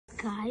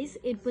Guys,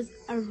 it was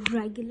a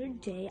regular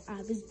day. I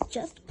was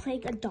just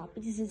playing Adopt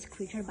Me. This is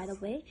creature, by the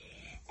way,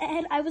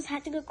 and I was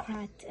hatching a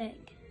cracked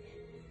egg.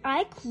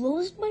 I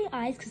closed my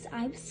eyes because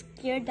I was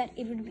scared that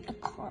it would be a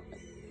common.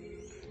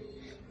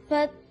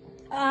 But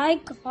I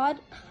got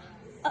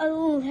a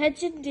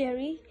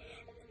legendary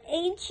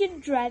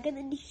ancient dragon,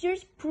 and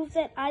here's proof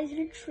that I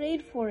didn't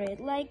trade for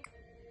it. Like,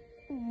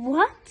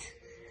 what?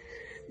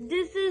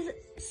 This is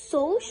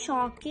so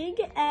shocking,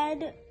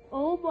 and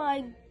oh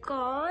my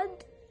god.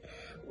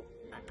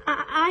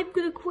 I'm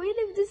gonna quit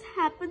if this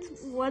happens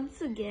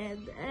once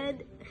again.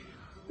 And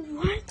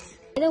what?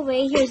 By the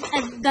way, here's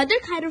another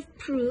kind of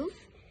proof.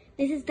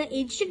 This is the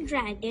ancient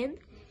dragon.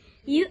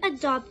 You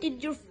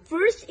adopted your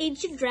first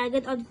ancient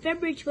dragon on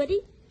February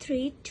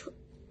 23,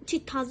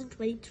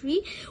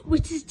 2023,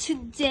 which is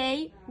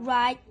today,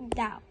 right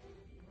now.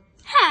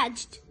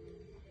 Hatched.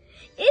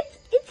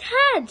 It's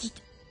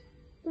hatched.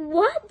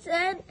 What?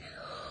 And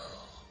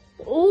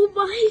oh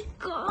my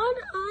god,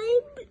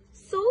 I'm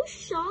so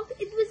shocked.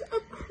 It was a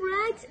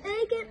cracked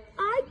egg and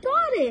I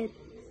got it.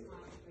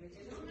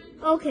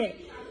 Okay,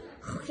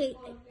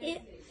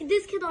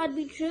 this cannot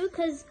be true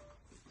because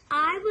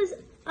I was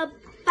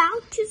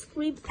about to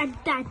scream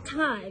at that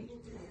time.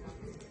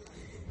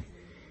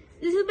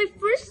 This is my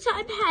first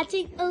time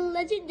hatching a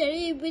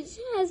legendary, which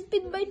has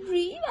been my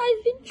dream.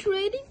 I've been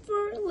training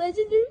for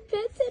legendary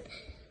pets and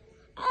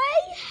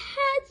I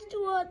hatched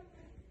one.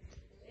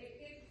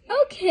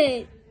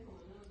 Okay.